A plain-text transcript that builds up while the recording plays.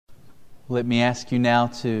Let me ask you now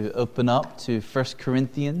to open up to 1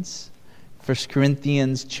 Corinthians. 1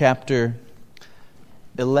 Corinthians chapter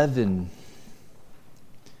 11.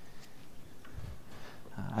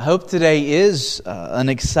 I hope today is an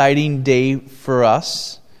exciting day for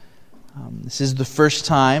us. This is the first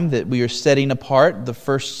time that we are setting apart the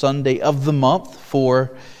first Sunday of the month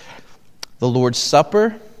for the Lord's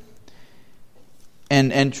Supper.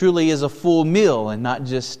 And truly is a full meal and not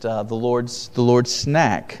just the Lord's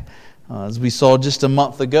snack. As we saw just a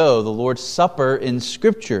month ago, the Lord's Supper in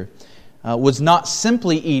Scripture was not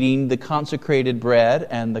simply eating the consecrated bread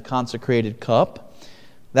and the consecrated cup.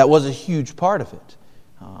 That was a huge part of it.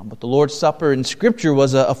 But the Lord's Supper in Scripture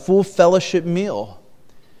was a full fellowship meal.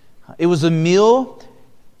 It was a meal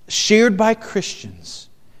shared by Christians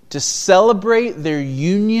to celebrate their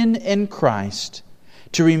union in Christ,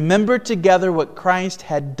 to remember together what Christ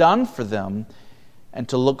had done for them, and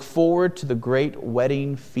to look forward to the great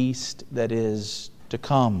wedding feast that is to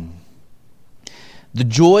come. The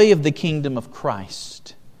joy of the kingdom of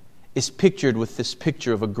Christ is pictured with this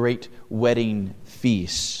picture of a great wedding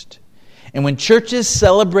feast. And when churches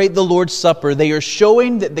celebrate the Lord's Supper, they are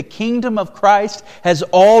showing that the kingdom of Christ has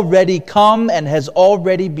already come and has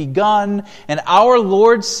already begun. And our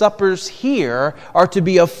Lord's Suppers here are to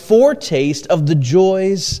be a foretaste of the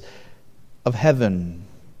joys of heaven.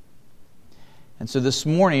 And so this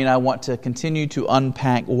morning I want to continue to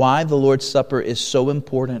unpack why the Lord's Supper is so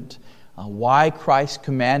important, why Christ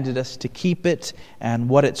commanded us to keep it, and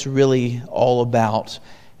what it's really all about.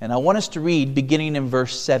 And I want us to read beginning in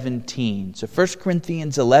verse 17. So 1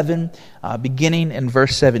 Corinthians 11, beginning in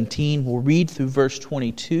verse 17. We'll read through verse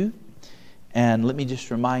 22. And let me just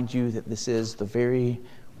remind you that this is the very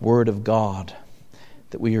Word of God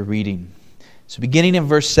that we are reading. So beginning in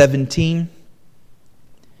verse 17.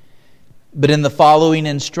 But in the following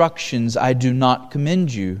instructions I do not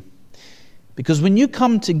commend you, because when you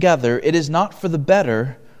come together, it is not for the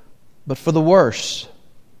better, but for the worse.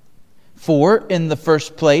 For, in the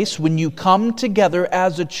first place, when you come together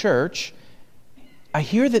as a church, I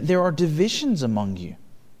hear that there are divisions among you.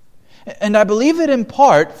 And I believe it in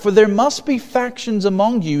part, for there must be factions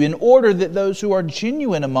among you in order that those who are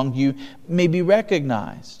genuine among you may be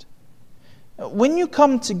recognized. When you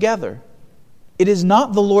come together, it is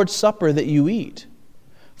not the Lord's Supper that you eat.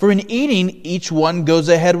 For in eating, each one goes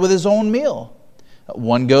ahead with his own meal.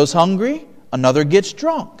 One goes hungry, another gets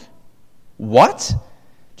drunk. What?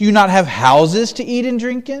 Do you not have houses to eat and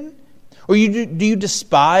drink in? Or do you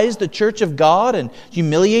despise the church of God and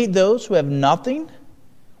humiliate those who have nothing?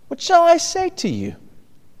 What shall I say to you?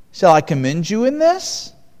 Shall I commend you in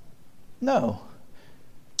this? No,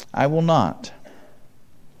 I will not.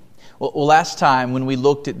 Well, last time when we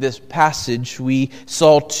looked at this passage, we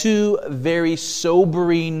saw two very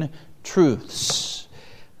sobering truths.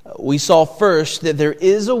 We saw first that there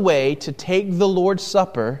is a way to take the Lord's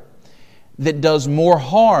Supper that does more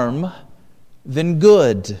harm than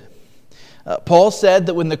good. Paul said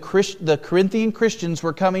that when the Corinthian Christians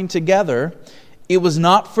were coming together, it was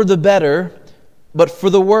not for the better, but for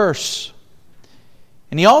the worse.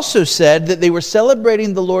 And he also said that they were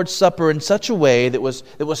celebrating the Lord's Supper in such a way that was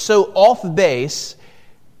so off base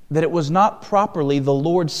that it was not properly the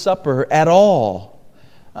Lord's Supper at all.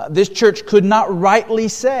 This church could not rightly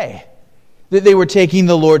say that they were taking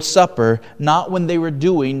the Lord's Supper, not when they were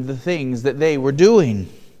doing the things that they were doing.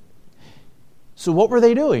 So what were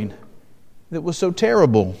they doing that was so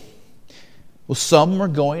terrible? Well, some were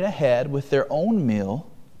going ahead with their own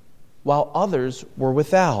meal while others were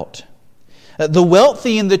without. The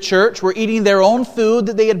wealthy in the church were eating their own food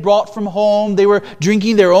that they had brought from home. They were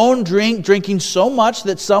drinking their own drink, drinking so much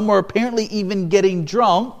that some were apparently even getting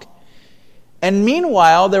drunk. And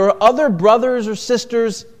meanwhile, there were other brothers or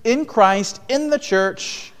sisters in Christ in the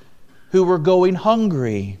church who were going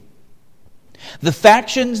hungry. The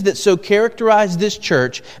factions that so characterized this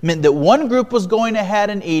church meant that one group was going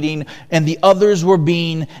ahead and eating, and the others were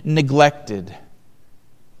being neglected.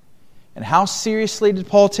 And how seriously did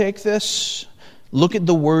Paul take this? Look at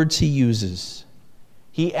the words he uses.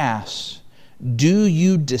 He asks, "Do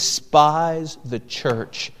you despise the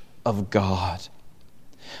church of God?"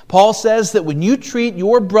 Paul says that when you treat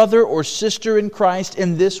your brother or sister in Christ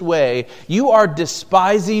in this way, you are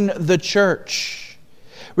despising the church.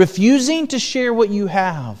 Refusing to share what you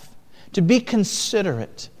have, to be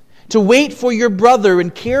considerate, to wait for your brother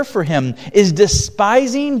and care for him is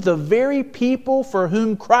despising the very people for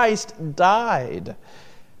whom Christ died,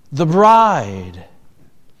 the bride.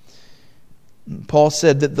 Paul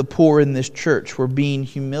said that the poor in this church were being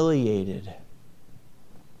humiliated.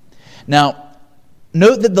 Now,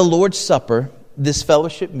 note that the Lord's Supper, this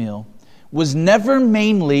fellowship meal, was never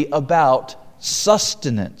mainly about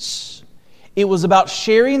sustenance. It was about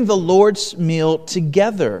sharing the Lord's meal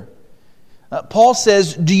together. Paul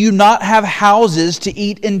says, "Do you not have houses to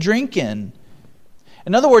eat and drink in?"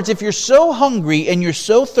 In other words, if you're so hungry and you're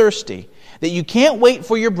so thirsty that you can't wait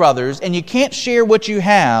for your brothers and you can't share what you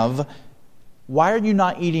have, why are you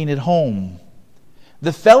not eating at home?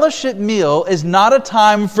 The fellowship meal is not a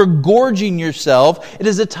time for gorging yourself. It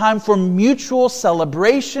is a time for mutual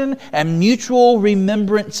celebration and mutual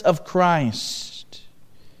remembrance of Christ.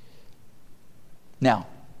 Now,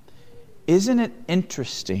 isn't it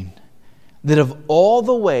interesting that of all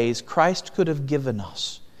the ways Christ could have given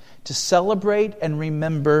us to celebrate and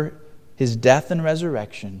remember His death and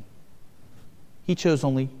resurrection, He chose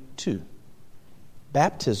only two: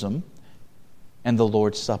 baptism and the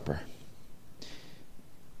Lord's Supper.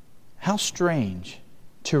 How strange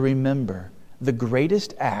to remember the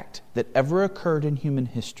greatest act that ever occurred in human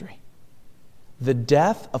history, the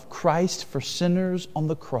death of Christ for sinners on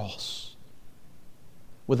the cross,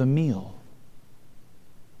 with a meal.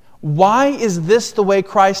 Why is this the way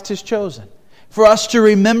Christ has chosen? For us to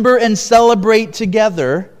remember and celebrate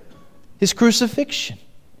together His crucifixion.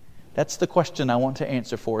 That's the question I want to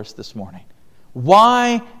answer for us this morning.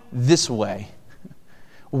 Why this way?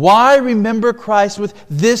 Why remember Christ with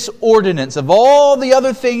this ordinance? Of all the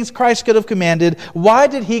other things Christ could have commanded, why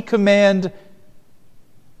did He command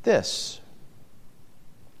this?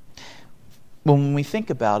 Well, when we think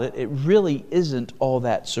about it, it really isn't all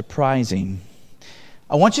that surprising.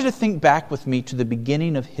 I want you to think back with me to the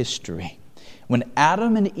beginning of history, when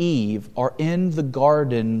Adam and Eve are in the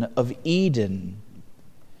Garden of Eden.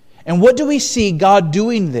 And what do we see God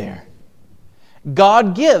doing there?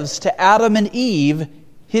 God gives to Adam and Eve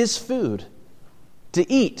His food to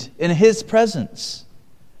eat in His presence.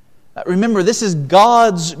 Remember, this is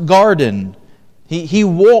God's garden. He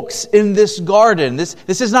walks in this garden. This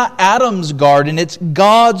is not Adam's garden, it's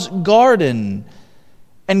God's garden.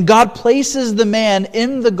 And God places the man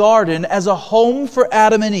in the garden as a home for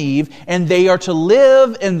Adam and Eve, and they are to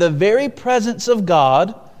live in the very presence of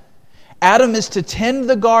God. Adam is to tend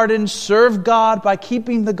the garden, serve God by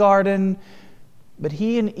keeping the garden, but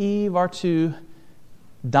he and Eve are to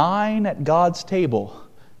dine at God's table.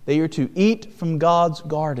 They are to eat from God's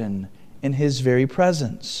garden in His very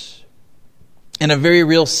presence. In a very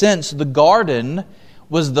real sense, the garden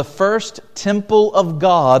was the first temple of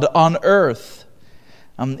God on earth.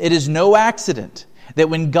 It is no accident that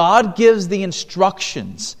when God gives the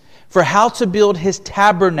instructions for how to build His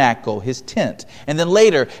tabernacle, His tent, and then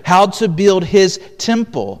later how to build His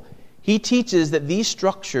temple, He teaches that these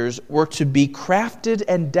structures were to be crafted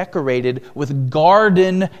and decorated with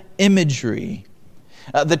garden imagery.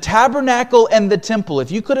 The tabernacle and the temple,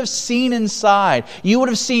 if you could have seen inside, you would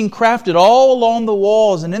have seen crafted all along the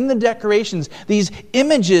walls and in the decorations these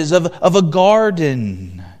images of a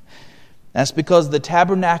garden. That's because the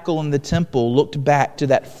tabernacle and the temple looked back to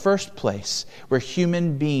that first place where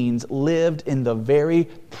human beings lived in the very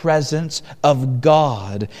presence of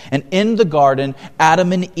God. And in the garden,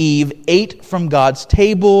 Adam and Eve ate from God's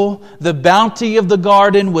table. The bounty of the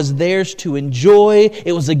garden was theirs to enjoy.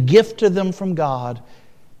 It was a gift to them from God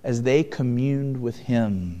as they communed with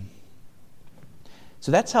Him.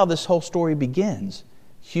 So that's how this whole story begins.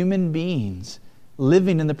 Human beings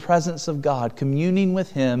living in the presence of God, communing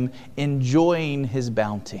with Him, enjoying His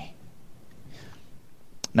bounty.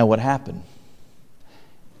 Now what happened?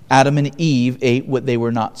 Adam and Eve ate what they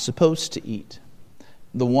were not supposed to eat,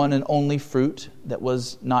 the one and only fruit that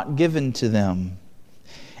was not given to them.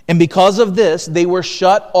 And because of this, they were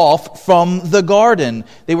shut off from the garden.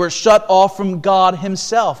 They were shut off from God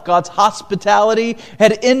Himself. God's hospitality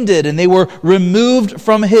had ended, and they were removed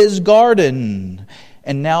from His garden.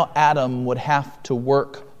 And now Adam would have to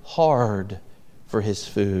work hard for his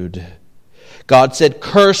food. God said,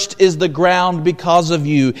 "Cursed is the ground because of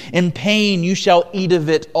you. In pain you shall eat of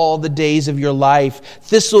it all the days of your life.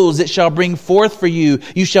 Thistles it shall bring forth for you.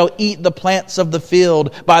 You shall eat the plants of the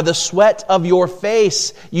field. By the sweat of your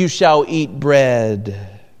face you shall eat bread."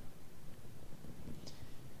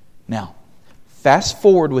 Now, fast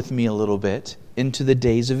forward with me a little bit into the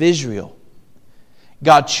days of Israel.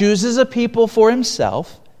 God chooses a people for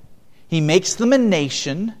Himself. He makes them a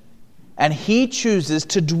nation, and He chooses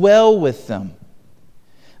to dwell with them.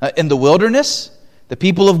 In the wilderness, the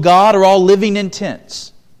people of God are all living in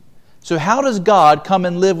tents. So how does God come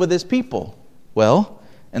and live with His people? Well,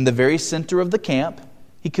 in the very center of the camp,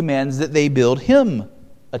 He commands that they build Him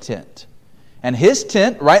a tent. And His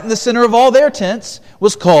tent, right in the center of all their tents,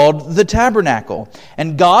 was called the tabernacle.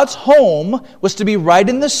 And God's home was to be right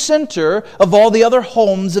in the center of all the other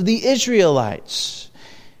homes of the Israelites.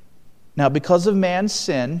 Now, because of man's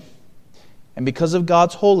sin and because of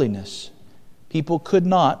God's holiness, people could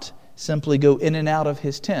not simply go in and out of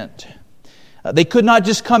His tent. They could not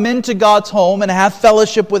just come into God's home and have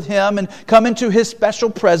fellowship with Him and come into His special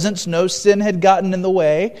presence. No, sin had gotten in the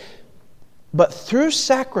way. But through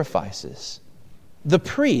sacrifices, the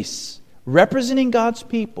priests, representing God's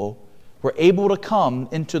people, were able to come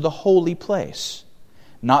into the holy place.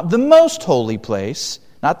 Not the most holy place,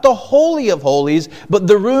 not the Holy of Holies, but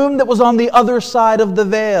the room that was on the other side of the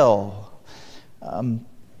veil.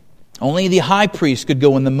 Only the high priest could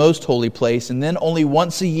go in the most holy place, and then only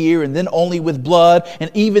once a year, and then only with blood,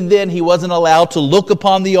 and even then he wasn't allowed to look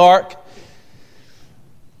upon the ark.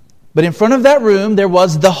 But in front of that room there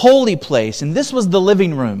was the holy place, and this was the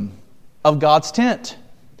living room of God's tent.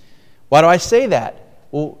 Why do I say that?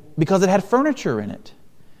 Well, because it had furniture in it.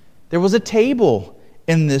 There was a table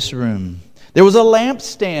in this room. There was a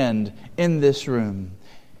lampstand in this room.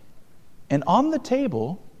 And on the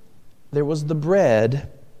table, there was the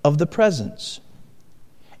bread of the presence.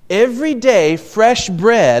 Every day, fresh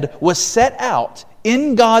bread was set out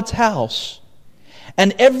in God's house.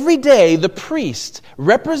 And every day, the priest,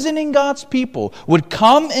 representing God's people, would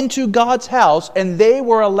come into God's house, and they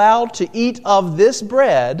were allowed to eat of this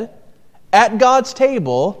bread at God's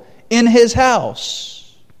table in His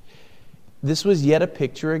house. This was yet a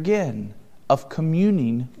picture again of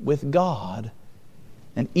communing with God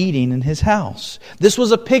and eating in His house. This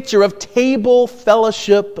was a picture of table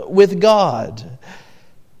fellowship with God.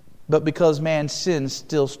 But because man's sin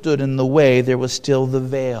still stood in the way, there was still the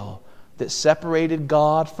veil that separated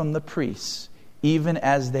God from the priests, even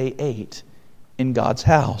as they ate in God's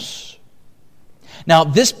house. Now,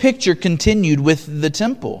 this picture continued with the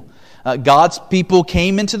temple. God's people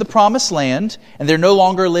came into the promised land, and they're no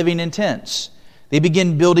longer living in tents. They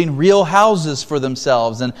begin building real houses for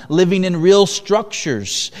themselves and living in real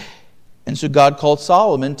structures. And so God called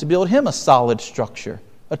Solomon to build him a solid structure,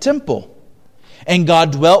 a temple. And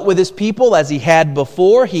God dwelt with His people as He had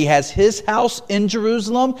before. He has His house in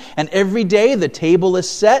Jerusalem, and every day the table is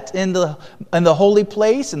set in the holy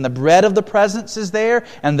place, and the bread of the presence is there,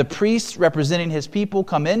 and the priests representing His people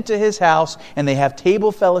come into His house, and they have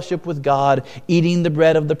table fellowship with God, eating the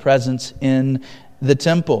bread of the presence in the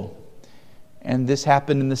temple. And this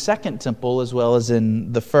happened in the second temple as well as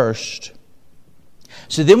in the first.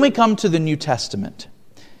 So then we come to the New Testament.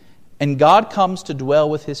 And God comes to dwell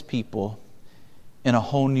with His people in a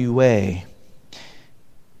whole new way.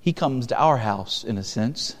 He comes to our house, in a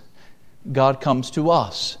sense. God comes to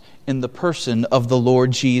us in the person of the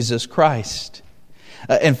Lord Jesus Christ.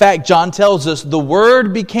 In fact, John tells us the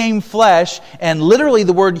Word became flesh, and literally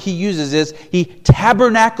the word he uses is He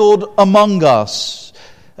tabernacled among us.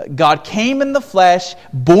 God came in the flesh,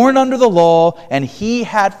 born under the law, and He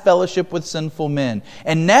had fellowship with sinful men.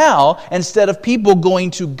 And now, instead of people going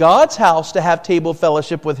to God's house to have table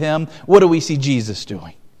fellowship with Him, what do we see Jesus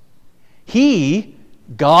doing? He,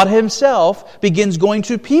 God Himself, begins going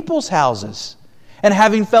to people's houses and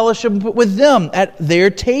having fellowship with them at their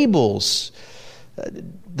tables.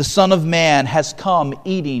 The Son of Man has come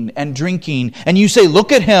eating and drinking. And you say,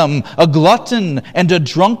 look at Him, a glutton and a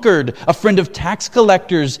drunkard, a friend of tax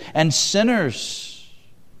collectors and sinners.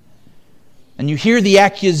 And you hear the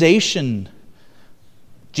accusation.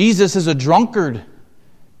 Jesus is a drunkard.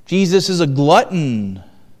 Jesus is a glutton.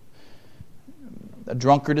 A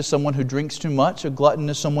drunkard is someone who drinks too much. A glutton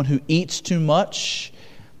is someone who eats too much.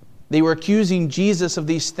 They were accusing Jesus of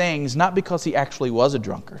these things not because He actually was a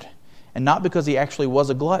drunkard, and not because He actually was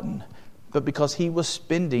a glutton, but because He was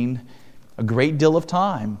spending a great deal of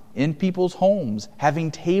time in people's homes,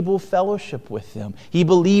 having table fellowship with them. He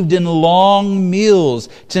believed in long meals.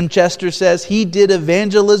 Tim Chester says he did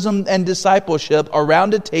evangelism and discipleship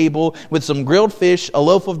around a table with some grilled fish, a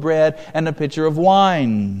loaf of bread, and a pitcher of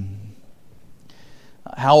wine.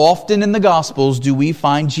 How often in the Gospels do we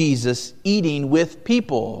find Jesus eating with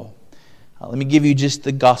people? Let me give you just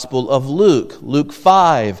the Gospel of Luke. Luke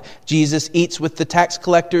 5, Jesus eats with the tax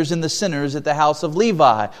collectors and the sinners at the house of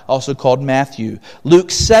Levi, also called Matthew. Luke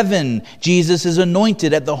 7, Jesus is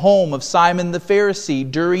anointed at the home of Simon the Pharisee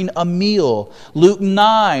during a meal. Luke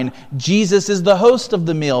 9, Jesus is the host of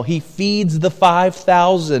the meal. He feeds the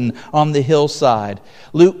 5,000 on the hillside.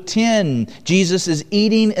 Luke 10, Jesus is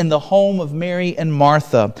eating in the home of Mary and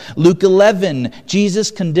Martha. Luke 11, Jesus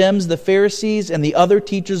condemns the Pharisees and the other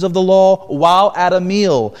teachers of the law while at a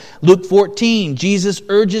meal. Luke 14, Jesus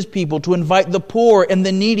urges people to invite the poor and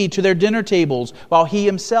the needy to their dinner tables while he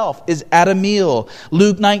himself is at a meal.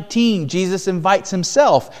 Luke 19, Jesus invites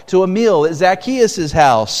himself to a meal at Zacchaeus'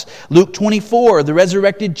 house. Luke 24, the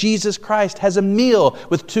resurrected Jesus Christ has a meal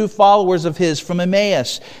with two followers of his from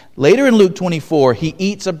Emmaus. Later in Luke 24, he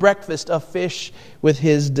eats a breakfast of fish with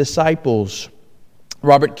his disciples.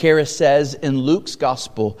 Robert Karras says in Luke's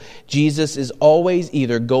gospel, Jesus is always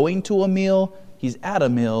either going to a meal, he's at a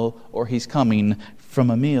meal, or he's coming from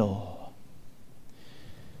a meal.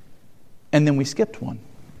 And then we skipped one.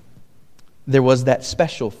 There was that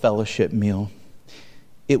special fellowship meal.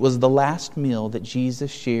 It was the last meal that Jesus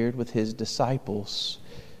shared with his disciples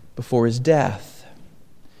before his death.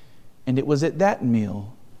 And it was at that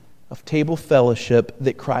meal of table fellowship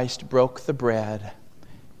that Christ broke the bread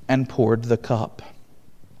and poured the cup.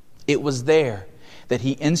 It was there that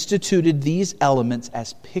he instituted these elements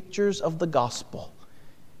as pictures of the gospel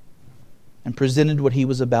and presented what he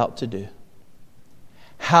was about to do.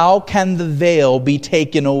 How can the veil be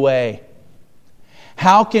taken away?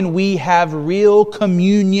 How can we have real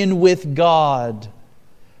communion with God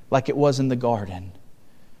like it was in the garden?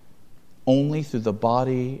 Only through the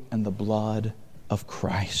body and the blood of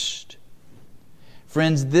Christ.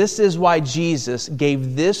 Friends, this is why Jesus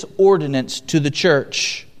gave this ordinance to the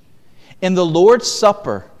church. In the Lord's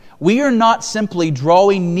Supper, we are not simply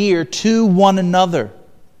drawing near to one another.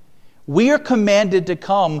 We are commanded to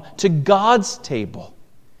come to God's table.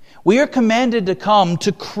 We are commanded to come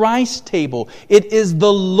to Christ's table. It is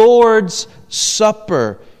the Lord's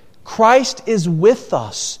Supper. Christ is with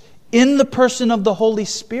us in the person of the Holy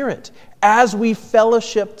Spirit as we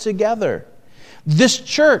fellowship together. This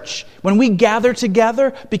church, when we gather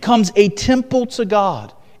together, becomes a temple to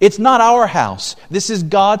God. It's not our house. This is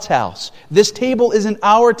God's house. This table isn't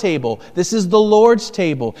our table. This is the Lord's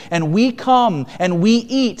table. And we come and we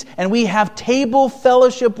eat and we have table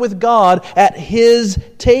fellowship with God at His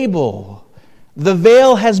table. The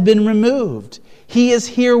veil has been removed. He is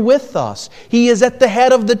here with us. He is at the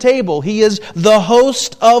head of the table. He is the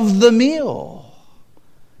host of the meal.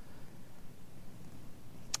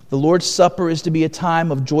 The Lord's Supper is to be a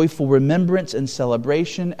time of joyful remembrance and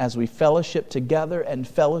celebration as we fellowship together and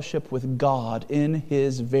fellowship with God in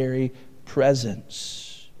His very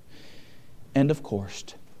presence. And of course,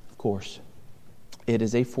 it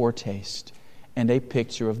is a foretaste and a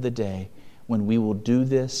picture of the day when we will do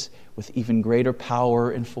this with even greater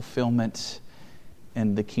power and fulfillment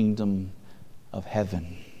in the kingdom of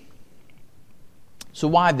heaven. So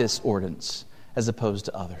why this ordinance as opposed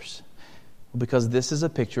to others? Because this is a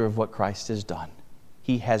picture of what Christ has done.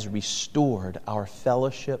 He has restored our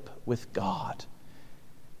fellowship with God.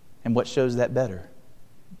 And what shows that better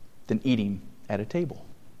than eating at a table?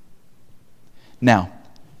 Now,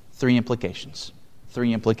 three implications.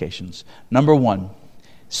 Number one,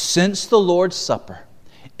 since the Lord's Supper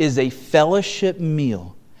is a fellowship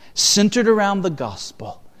meal centered around the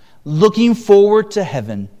gospel, looking forward to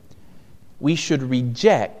heaven, we should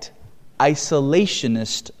reject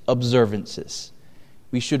isolationist observances.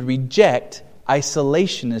 We should reject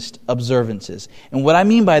isolationist observances. And what I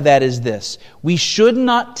mean by that is this. We should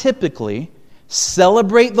not typically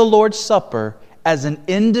celebrate the Lord's Supper as an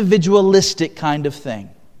individualistic kind of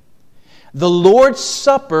thing. The Lord's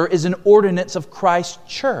Supper is an ordinance of Christ's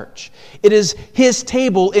church. It is His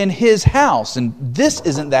table in His house. And this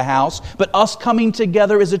isn't the house, but us coming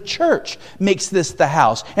together as a church makes this the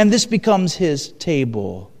house. And this becomes His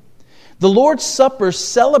table. The Lord's Supper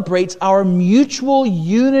celebrates our mutual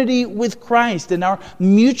unity with Christ and our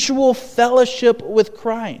mutual fellowship with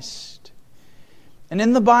Christ. And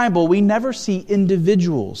in the Bible, we never see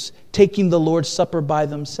individuals taking the Lord's Supper by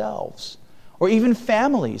themselves, or even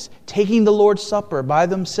families taking the Lord's Supper by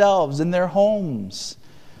themselves in their homes.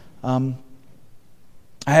 I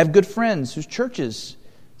have good friends whose churches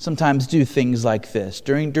sometimes do things like this.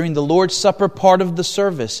 During the Lord's Supper part of the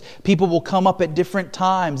service, people will come up at different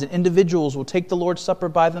times, and individuals will take the Lord's Supper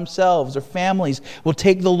by themselves, or families will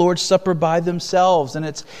take the Lord's Supper by themselves. And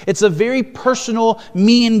it's a very personal,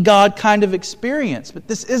 me and God kind of experience. But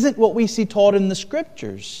this isn't what we see taught in the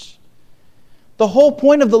Scriptures. The whole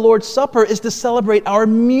point of the Lord's Supper is to celebrate our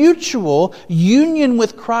mutual union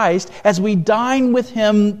with Christ as we dine with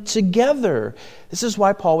Him together. This is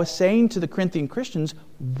why Paul was saying to the Corinthian Christians,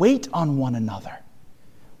 wait on one another.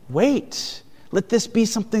 Wait. Let this be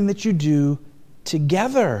something that you do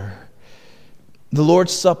together. The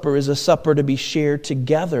Lord's Supper is a supper to be shared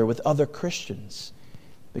together with other Christians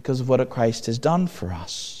because of what Christ has done for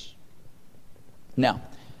us. Now,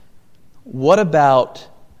 what about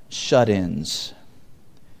shut-ins?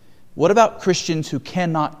 What about Christians who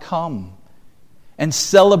cannot come and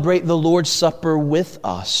celebrate the Lord's Supper with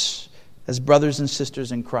us as brothers and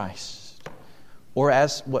sisters in Christ? Or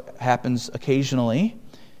as what happens occasionally,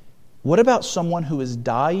 what about someone who is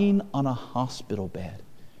dying on a hospital bed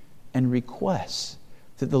and requests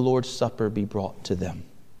that the Lord's Supper be brought to them?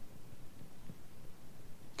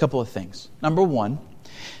 A couple of things. Number one,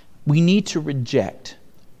 we need to reject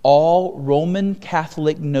all Roman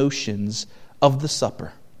Catholic notions of the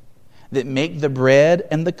supper that make the bread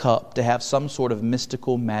and the cup to have some sort of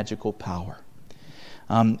mystical, magical power.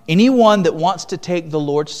 Anyone that wants to take the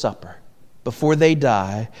Lord's Supper before they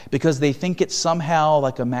die because they think it's somehow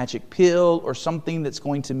like a magic pill or something that's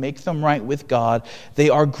going to make them right with God, they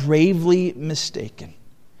are gravely mistaken.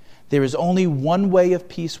 There is only one way of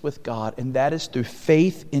peace with God, and that is through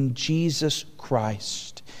faith in Jesus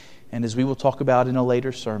Christ. And as we will talk about in a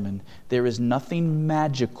later sermon, there is nothing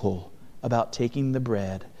magical about taking the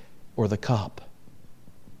bread or the cup.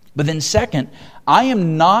 But then second, I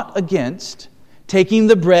am not against taking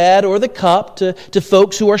the bread or the cup to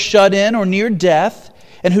folks who are shut in or near death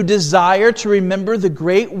and who desire to remember the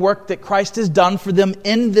great work that Christ has done for them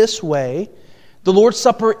in this way. The Lord's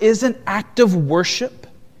Supper is an act of worship.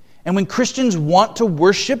 And when Christians want to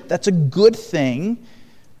worship, that's a good thing.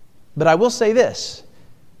 But I will say this.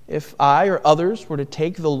 If I or others were to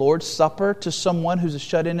take the Lord's Supper to someone who's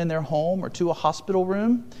shut in their home or to a hospital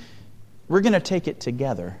room, we're going to take it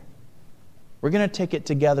together. We're going to take it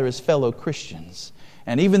together as fellow Christians.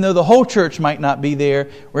 And even though the whole church might not be there,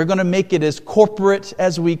 we're going to make it as corporate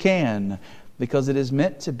as we can, because it is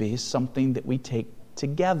meant to be something that we take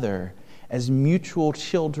together as mutual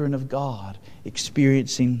children of God,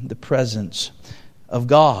 experiencing the presence of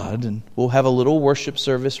God. And we'll have a little worship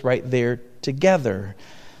service right there together.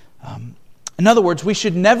 In other words, we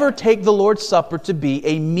should never take the Lord's Supper to be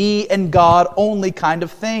a me and God only kind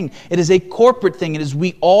of thing. It is a corporate thing. It is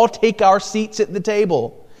we all take our seats at the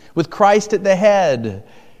table with Christ at the head,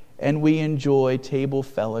 and we enjoy table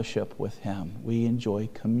fellowship with Him. We enjoy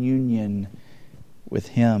communion with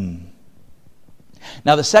Him.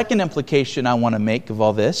 Now, the second implication I want to make of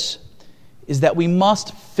all this is that we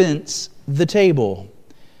must fence the table.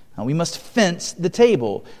 We must fence the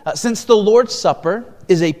table. Since the Lord's Supper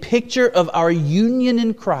is a picture of our union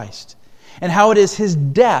in Christ and how it is His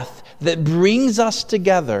death that brings us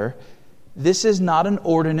together, this is not an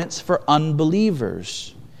ordinance for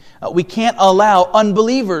unbelievers. We can't allow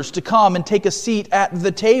unbelievers to come and take a seat at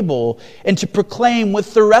the table and to proclaim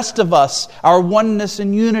with the rest of us our oneness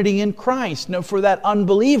and unity in Christ. No, for that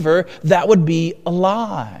unbeliever, that would be a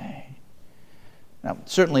lie. Now,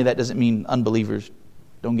 certainly that doesn't mean unbelievers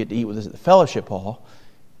don't get to eat with us at the fellowship hall.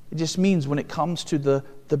 It just means when it comes to the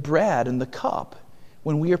bread and the cup,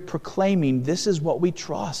 when we are proclaiming this is what we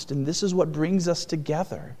trust and this is what brings us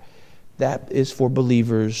together, that is for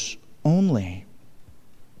believers only.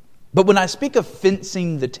 But when I speak of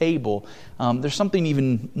fencing the table, there's something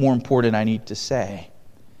even more important I need to say.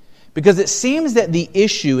 Because it seems that the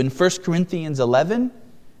issue in 1 Corinthians 11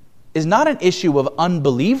 is not an issue of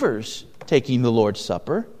unbelievers taking the Lord's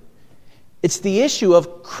Supper. It's the issue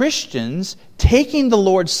of Christians taking the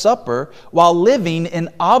Lord's Supper while living in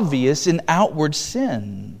obvious and outward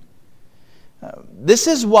sin. This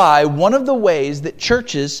is why one of the ways that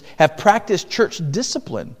churches have practiced church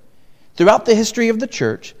discipline throughout the history of the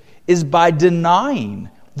church is by denying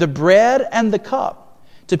the bread and the cup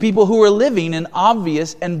to people who are living in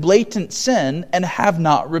obvious and blatant sin and have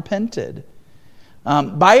not repented.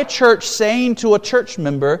 By a church saying to a church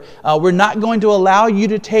member, we're not going to allow you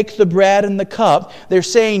to take the bread and the cup, they're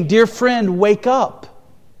saying, dear friend, wake up.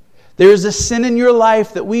 There is a sin in your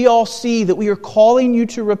life that we all see that we are calling you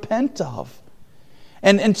to repent of.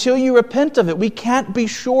 And until you repent of it, we can't be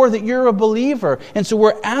sure that you're a believer. And so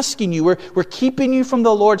we're asking you, we're keeping you from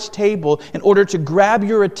the Lord's table in order to grab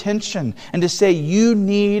your attention and to say you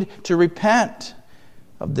need to repent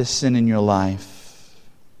of this sin in your life.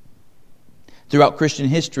 Throughout Christian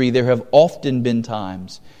history, there have often been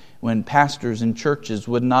times when pastors and churches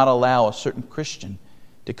would not allow a certain Christian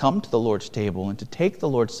to come to the Lord's table and to take the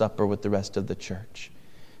Lord's Supper with the rest of the church,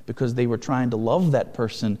 because they were trying to love that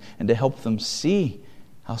person and to help them see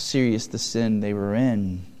how serious the sin they were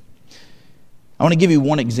in. I want to give you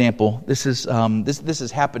one example. This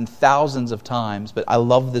has happened thousands of times, but I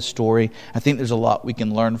love this story. I think there's a lot we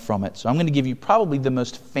can learn from it. So I'm going to give you probably the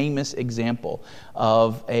most famous example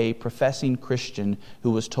of a professing Christian who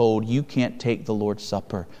was told, you can't take the Lord's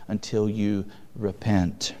Supper until you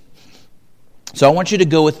repent. So I want you to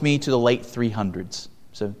go with me to the late 300s.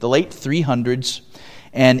 So the late 300s,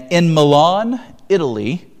 and in Milan,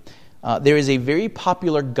 Italy, there is a very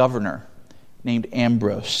popular governor named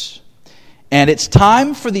Ambrose. And it's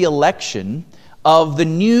time for the election of the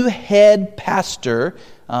new head pastor,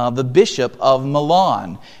 the bishop of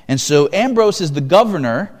Milan. And so Ambrose is the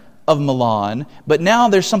governor of Milan, but now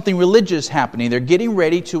there's something religious happening. They're getting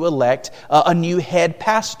ready to elect a new head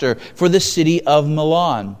pastor for the city of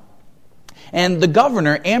Milan. And the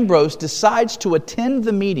governor, Ambrose, decides to attend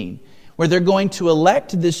the meeting where they're going to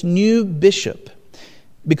elect this new bishop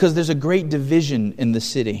because there's a great division in the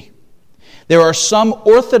city. There are some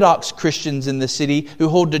Orthodox Christians in the city who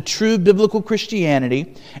hold to true biblical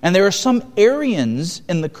Christianity, and there are some Arians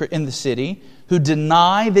in the city who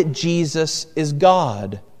deny that Jesus is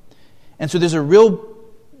God. And so there's a real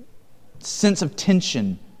sense of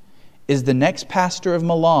tension. Is the next pastor of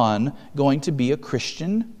Milan going to be a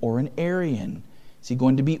Christian or an Arian? Is he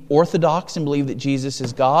going to be Orthodox and believe that Jesus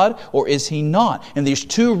is God, or is he not? And these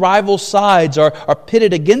two rival sides are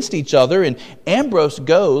pitted against each other, and Ambrose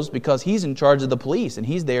goes because he's in charge of the police, and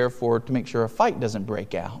he's there to make sure a fight doesn't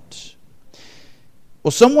break out.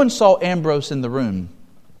 Well, someone saw Ambrose in the room,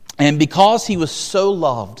 and because he was so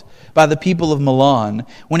loved by the people of Milan,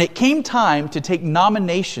 when it came time to take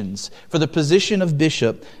nominations for the position of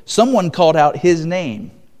bishop, someone called out his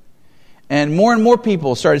name. And more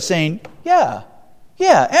people started saying, yeah,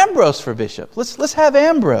 Ambrose for bishop. Let's have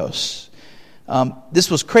Ambrose. This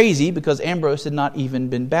was crazy because Ambrose had not even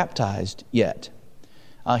been baptized yet.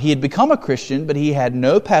 He had become a Christian, but he had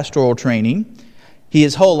no pastoral training.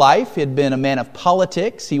 His whole life he had been a man of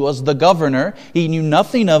politics. He was the governor. He knew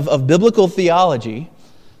nothing of biblical theology.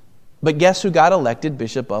 But guess who got elected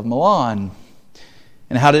bishop of Milan?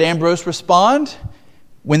 And how did Ambrose respond?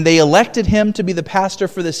 When they elected him to be the pastor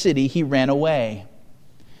for the city, he ran away.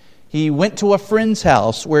 He went to a friend's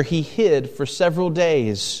house where he hid for several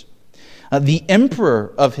days. The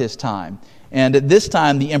emperor of his time, and at this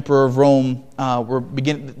time the emperor of Rome,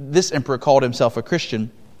 this emperor called himself a Christian,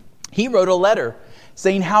 he wrote a letter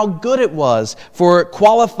saying how good it was for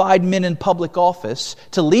qualified men in public office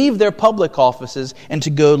to leave their public offices and to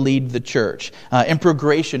go lead the church. Emperor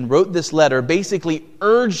Gratian wrote this letter basically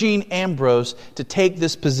urging Ambrose to take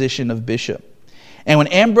this position of bishop. And when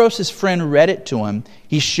Ambrose's friend read it to him,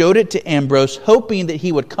 he showed it to Ambrose, hoping that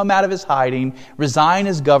he would come out of his hiding, resign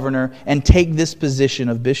as governor, and take this position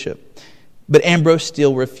of bishop. But Ambrose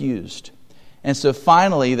still refused. And so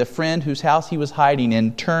finally, the friend whose house he was hiding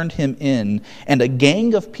in turned him in, and a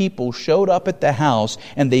gang of people showed up at the house,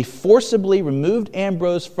 and they forcibly removed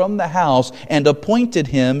Ambrose from the house and appointed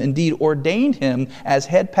him, indeed ordained him, as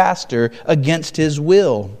head pastor against his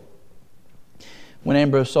will. When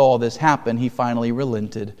Ambrose saw all this happen, he finally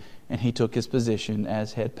relented, and he took his position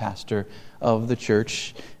as head pastor of the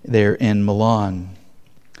church there in Milan.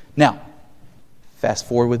 Now, fast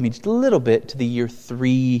forward with me just a little bit to the year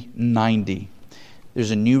 390.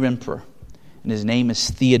 There's a new emperor, and his name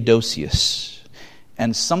is Theodosius.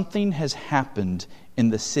 And something has happened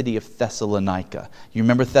in the city of Thessalonica. You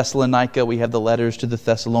remember Thessalonica? We have the letters to the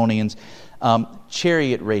Thessalonians.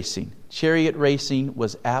 Chariot racing. Chariot racing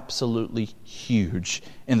was absolutely huge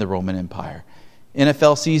in the Roman Empire.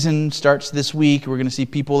 NFL season starts this week. We're going to see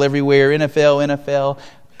people everywhere. NFL.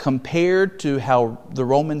 Compared to how the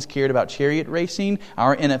Romans cared about chariot racing,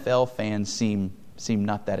 our NFL fans seem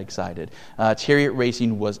not that excited. Chariot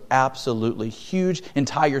racing was absolutely huge.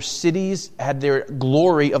 Entire cities had their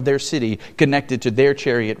glory of their city connected to their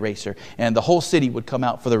chariot racer. And the whole city would come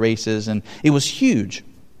out for the races, and it was huge.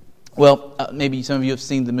 Well, maybe some of you have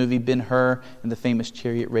seen the movie Ben-Hur and the famous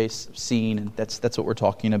chariot race scene, and that's what we're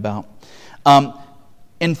talking about.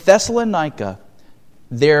 In Thessalonica,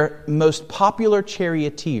 their most popular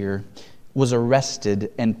charioteer was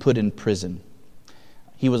arrested and put in prison.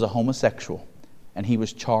 He was a homosexual, and he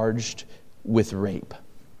was charged with rape.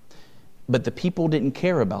 But the people didn't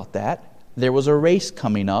care about that. There was a race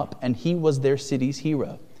coming up, and he was their city's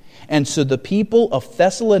hero. And so the people of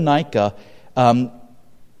Thessalonica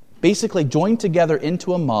basically joined together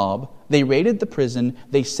into a mob. They raided the prison,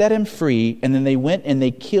 they set him free, and then they went and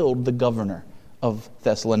they killed the governor of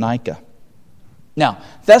Thessalonica. Now,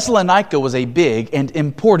 Thessalonica was a big and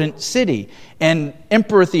important city, and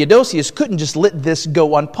Emperor Theodosius couldn't just let this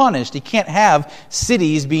go unpunished. He can't have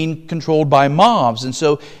cities being controlled by mobs. And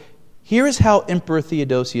so here is how Emperor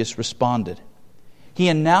Theodosius responded. He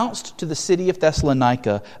announced to the city of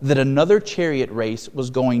Thessalonica that another chariot race was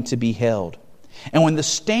going to be held. And when the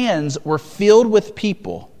stands were filled with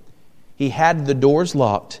people, he had the doors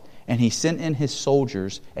locked, and he sent in his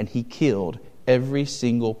soldiers, and he killed every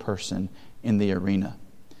single person in the arena.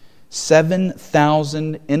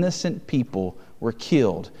 7,000 innocent people were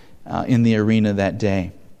killed in the arena that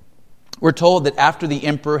day. We're told that after the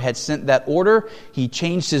emperor had sent that order, he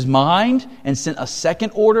changed his mind and sent a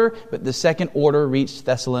second order, but the second order reached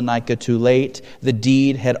Thessalonica too late. The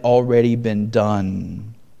deed had already been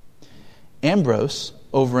done. Ambrose,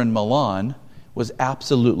 over in Milan, was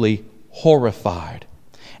absolutely horrified.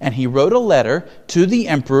 And he wrote a letter to the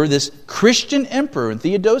emperor, this Christian emperor, and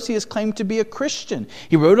Theodosius claimed to be a Christian.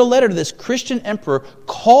 He wrote a letter to this Christian emperor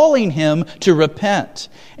calling him to repent.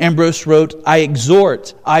 Ambrose wrote, "I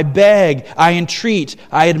exhort, I beg, I entreat,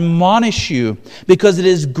 I admonish you, because it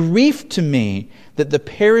is grief to me that the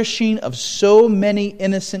perishing of so many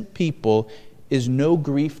innocent people is no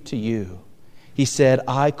grief to you." He said,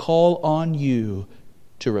 "I call on you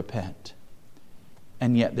to repent."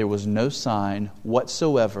 And yet there was no sign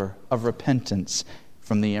whatsoever of repentance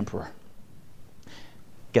from the emperor.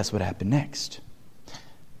 Guess what happened next?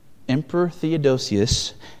 Emperor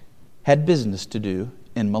Theodosius had business to do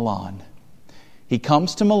in Milan. He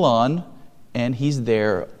comes to Milan and he's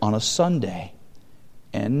there on a Sunday.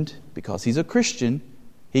 And because he's a Christian,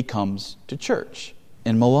 he comes to church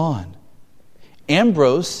in Milan.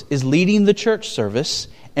 Ambrose is leading the church service,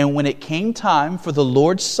 and when it came time for the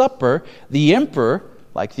Lord's Supper, the emperor,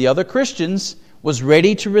 like the other Christians, was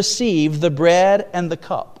ready to receive the bread and the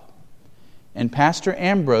cup. And Pastor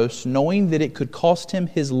Ambrose, knowing that it could cost him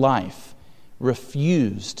his life,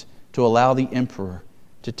 refused to allow the emperor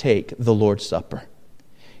to take the Lord's Supper.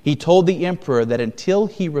 He told the emperor that until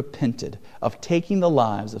he repented of taking the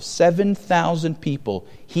lives of 7,000 people,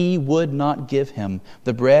 he would not give him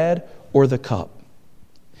the bread or the cup.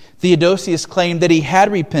 Theodosius claimed that he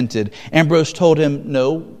had repented. Ambrose told him,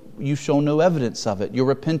 "No, you show no evidence of it. Your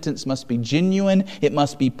repentance must be genuine. It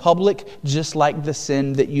must be public, just like the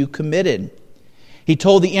sin that you committed." He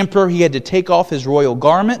told the emperor he had to take off his royal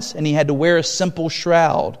garments and he had to wear a simple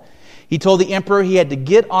shroud. He told the emperor he had to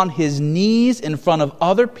get on his knees in front of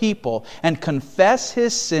other people and confess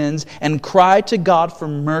his sins and cry to God for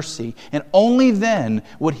mercy. And only then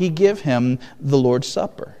would he give him the Lord's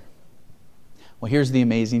Supper. Well, here's the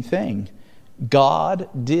amazing thing. God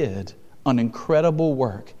did an incredible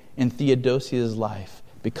work in Theodosius' life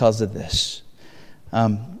because of this.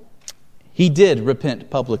 He did repent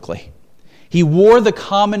publicly. He wore the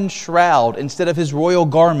common shroud instead of his royal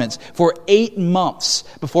garments for 8 months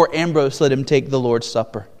before Ambrose let him take the Lord's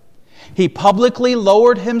Supper. He publicly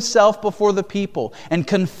lowered himself before the people and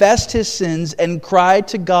confessed his sins and cried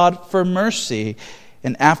to God for mercy.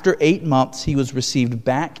 And after 8 months, he was received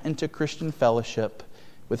back into Christian fellowship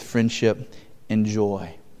with friendship and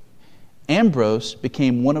joy. Ambrose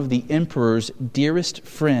became one of the emperor's dearest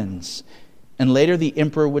friends. And later the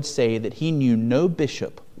emperor would say that he knew no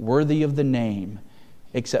bishop worthy of the name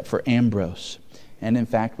except for Ambrose. And in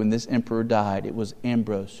fact, when this emperor died, it was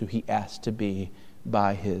Ambrose who he asked to be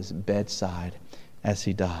by his bedside as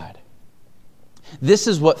he died. This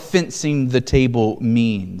is what fencing the table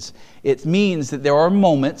means. It means that there are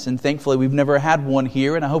moments, and thankfully we've never had one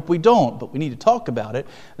here, and I hope we don't, but we need to talk about it.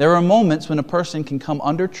 There are moments when a person can come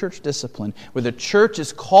under church discipline, where the church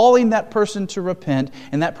is calling that person to repent,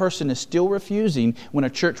 and that person is still refusing, when a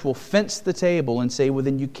church will fence the table and say, well,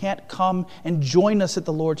 then you can't come and join us at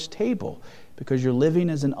the Lord's table, because you're living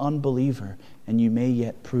as an unbeliever, and you may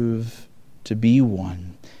yet prove to be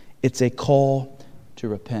one. It's a call to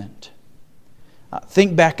repent.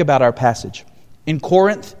 Think back about our passage. In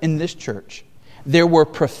Corinth, in this church, there were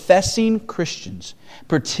professing Christians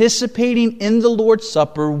participating in the Lord's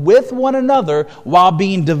Supper with one another while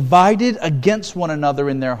being divided against one another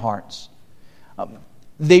in their hearts.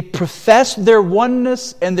 They professed their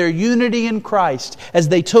oneness and their unity in Christ as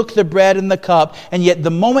they took the bread and the cup, and yet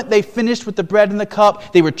the moment they finished with the bread and the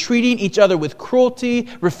cup, they were treating each other with cruelty,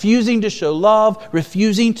 refusing to show love,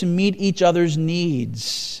 refusing to meet each other's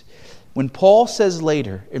needs. When Paul says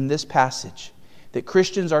later in this passage that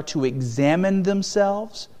Christians are to examine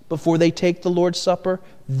themselves before they take the Lord's Supper,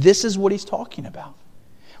 this is what he's talking about.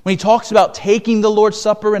 When he talks about taking the Lord's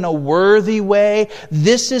Supper in a worthy way,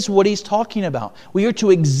 this is what he's talking about. We are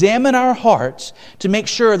to examine our hearts to make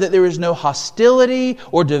sure that there is no hostility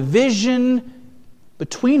or division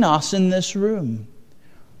between us in this room.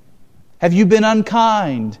 Have you been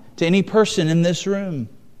unkind to any person in this room?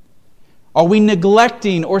 Are we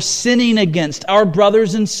neglecting or sinning against our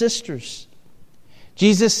brothers and sisters?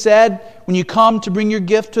 Jesus said, when you come to bring your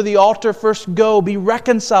gift to the altar, first go, be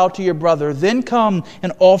reconciled to your brother, then come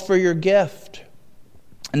and offer your gift.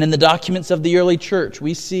 And in the documents of the early church,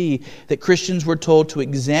 we see that Christians were told to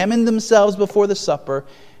examine themselves before the supper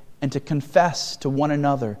and to confess to one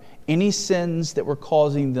another any sins that were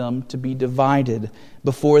causing them to be divided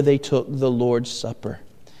before they took the Lord's Supper.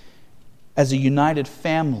 As a united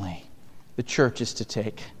family, the church is to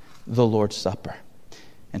take the Lord's Supper.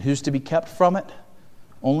 And who's to be kept from it?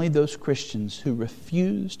 Only those Christians who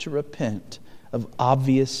refuse to repent of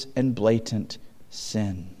obvious and blatant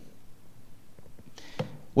sin.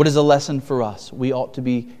 What is a lesson for us? We ought to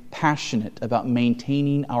be passionate about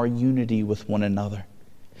maintaining our unity with one another.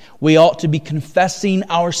 We ought to be confessing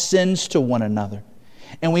our sins to one another.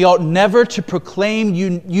 And we ought never to proclaim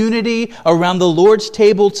unity around the Lord's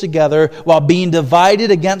table together while being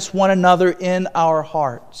divided against one another in our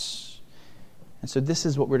hearts. And so this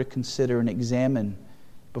is what we're to consider and examine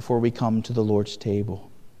before we come to the Lord's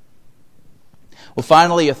table. Well,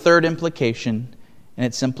 finally, a third implication, and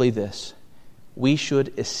it's simply this. We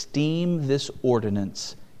should esteem this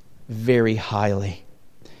ordinance very highly.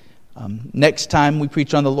 Next time we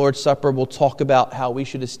preach on the Lord's Supper, we'll talk about how we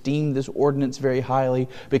should esteem this ordinance very highly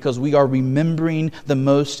because we are remembering the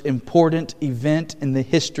most important event in the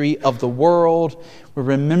history of the world. We're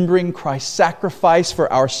remembering Christ's sacrifice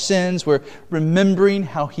for our sins. We're remembering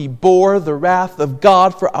how He bore the wrath of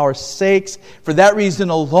God for our sakes. For that reason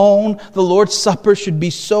alone, the Lord's Supper should be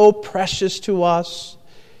so precious to us.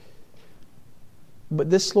 But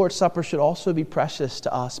this Lord's Supper should also be precious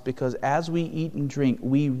to us because as we eat and drink,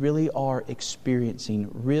 we really are experiencing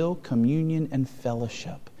real communion and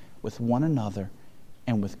fellowship with one another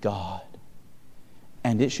and with God.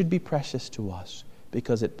 And it should be precious to us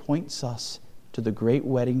because it points us to the great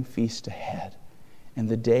wedding feast ahead and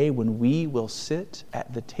the day when we will sit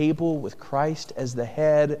at the table with Christ as the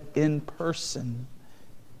head in person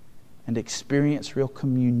and experience real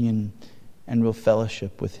communion and real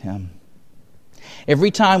fellowship with Him.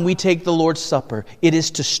 Every time we take the Lord's Supper, it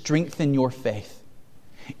is to strengthen your faith.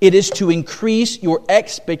 It is to increase your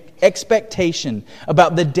expectation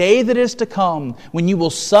about the day that is to come when you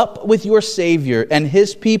will sup with your Savior and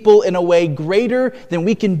His people in a way greater than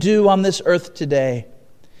we can do on this earth today.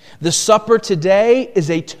 The supper today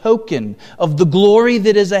is a token of the glory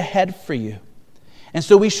that is ahead for you. And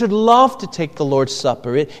so we should love to take the Lord's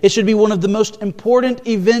Supper. It should be one of the most important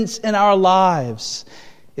events in our lives.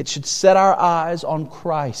 It should set our eyes on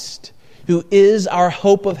Christ, who is our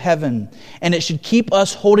hope of heaven, and it should keep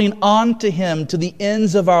us holding on to Him to the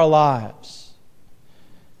ends of our lives.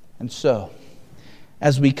 And so,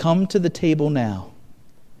 as we come to the table now,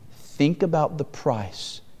 think about the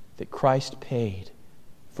price that Christ paid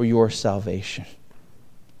for your salvation.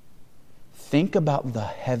 Think about the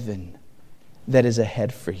heaven that is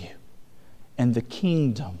ahead for you and the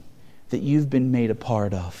kingdom that you've been made a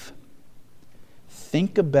part of.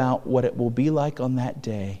 Think about what it will be like on that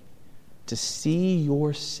day to see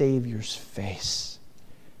your Savior's face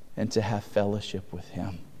and to have fellowship with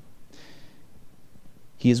Him.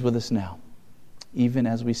 He is with us now, even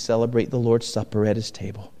as we celebrate the Lord's Supper at His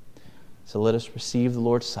table. So let us receive the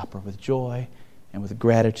Lord's Supper with joy and with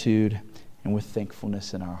gratitude and with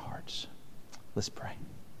thankfulness in our hearts. Let's pray.